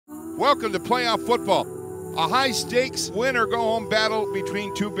Welcome to playoff football, a high-stakes win-or-go-home battle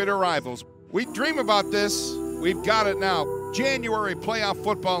between two bitter rivals. We dream about this. We've got it now. January playoff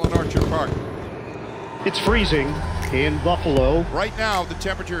football in Orchard Park. It's freezing in Buffalo. Right now, the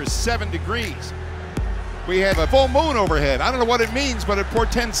temperature is 7 degrees. We have a full moon overhead. I don't know what it means, but it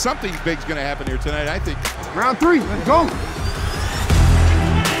portends something big's going to happen here tonight, I think. Round 3, let's go.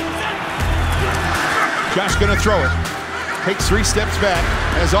 Josh going to throw it. Takes 3 steps back,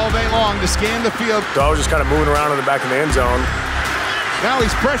 has all day long to scan the field. So I was just kind of moving around in the back of the end zone. Now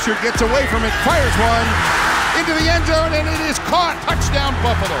he's pressured, gets away from it, fires one into the end zone, and it is caught. Touchdown,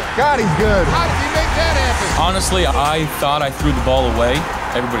 Buffalo. God, he's good. How did he make that happen? Honestly, I thought I threw the ball away.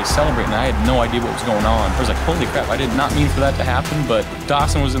 Everybody's celebrating. I had no idea what was going on. I was like, holy crap, I did not mean for that to happen, but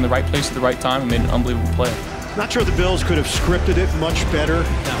Dawson was in the right place at the right time and made an unbelievable play. Not sure the Bills could have scripted it much better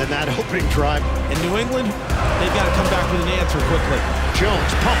than that opening drive. In New England, they've got to come back with an answer quickly. Jones,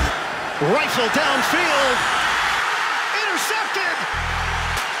 pump, rifle downfield, intercepted,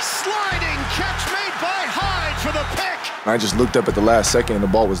 sliding catch made by Hyde for the pick. I just looked up at the last second and the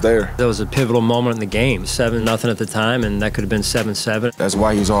ball was there. That was a pivotal moment in the game. 7-0 at the time, and that could have been 7-7. That's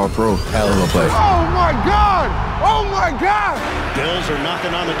why he's all pro. Hell of a play. Oh my God! Oh my God! Bills are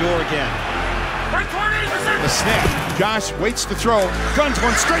knocking on the door again. The snap. Josh waits to throw. Guns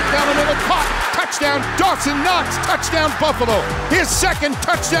one straight down the middle. Caught. Touchdown. Dawson Knox. Touchdown Buffalo. His second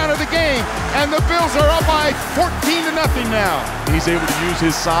touchdown of the game. And the Bills are up by 14-0 now. He's able to use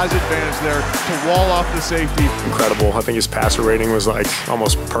his size advantage there to wall off the safety. Incredible. I think his passer rating was like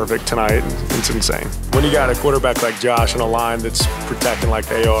almost perfect tonight. It's insane. When you got a quarterback like Josh and a line that's protecting like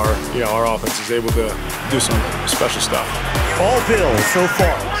they are, our offense is able to do some special stuff. All Bills so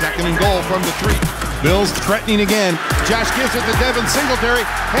far. Second and goal from the 3. Bills threatening again. Josh gives it to Devin Singletary,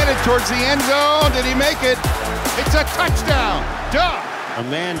 headed towards the end zone. Did he make it? It's a touchdown. Duh. A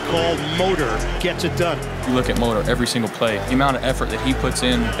man called Motor gets it done. You look at Motor every single play. The amount of effort that he puts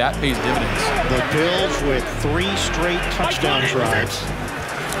in, that pays dividends. The Bills with 3 straight touchdown drives.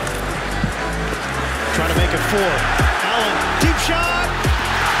 Trying to make it 4. Allen, deep shot.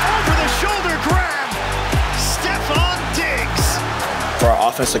 Over the shoulder grab. Stephon Diggs. For our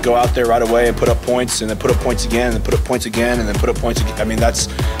offense to go out there right away and put up points, and then put up points again, and then put up points again, and then put up points again. I mean, that's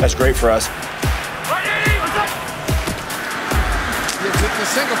great for us. Gives it to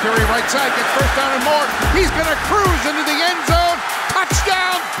Singletary, right side, gets first down and more. He's going to cruise into the end zone.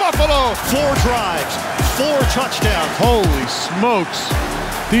 Touchdown, Buffalo. 4 drives, 4 touchdowns. Holy smokes.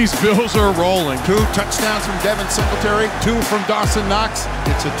 These Bills are rolling. 2 touchdowns from Devin Singletary, 2 from Dawson Knox.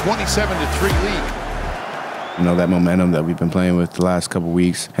 It's a 27-3 lead. That momentum that we've been playing with the last couple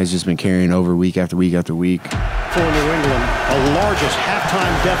weeks has just been carrying over week after week after week. For New England, the largest halftime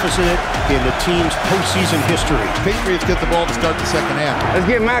deficit in the team's postseason history. Patriots get the ball to start the second half. Let's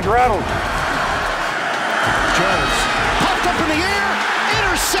get Mac rattled. Jones, popped up in the air,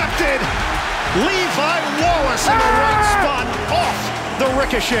 intercepted. Levi Wallace in the right spot, off the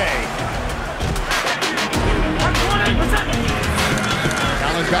ricochet.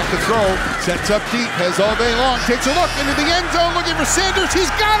 Allen back to throw, sets up deep, has all day long, takes a look into the end zone, looking for Sanders,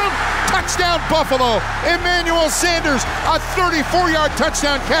 he's got him! Touchdown Buffalo, Emmanuel Sanders, a 34-yard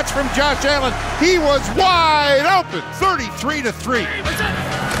touchdown catch from Josh Allen. He was wide open, 33-3.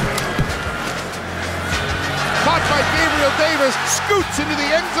 Caught by Gabriel Davis, scoots into the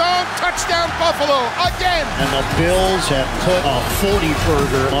end zone, touchdown Buffalo, again! And the Bills have put a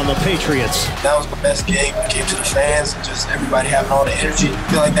 40-burger on the Patriots. That was the best game. We came to the fans, and just everybody having all the energy.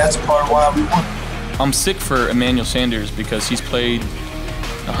 I feel like that's part of why we won. I'm sick for Emmanuel Sanders because he's played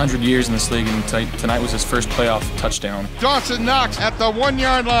 100 years in this league, and tonight was his first playoff touchdown. Dawson Knox at the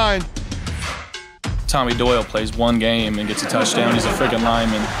 1-yard line. Tommy Doyle plays 1 game and gets a touchdown. He's a freaking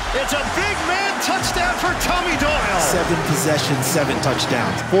lineman. It's a big man touchdown for Tommy Doyle. 7 possessions, 7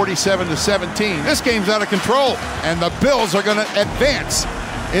 touchdowns. 47-17. This game's out of control, and the Bills are going to advance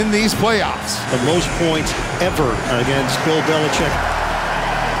in these playoffs. The most points ever against Bill Belichick.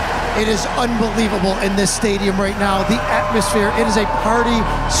 It is unbelievable in this stadium right now. The atmosphere, it is a party.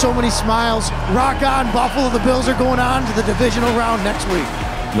 So many smiles. Rock on, Buffalo. The Bills are going on to the divisional round next week.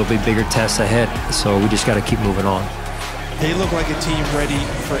 There'll be bigger tests ahead, so we just got to keep moving on. They look like a team ready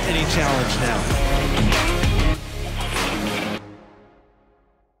for any challenge now.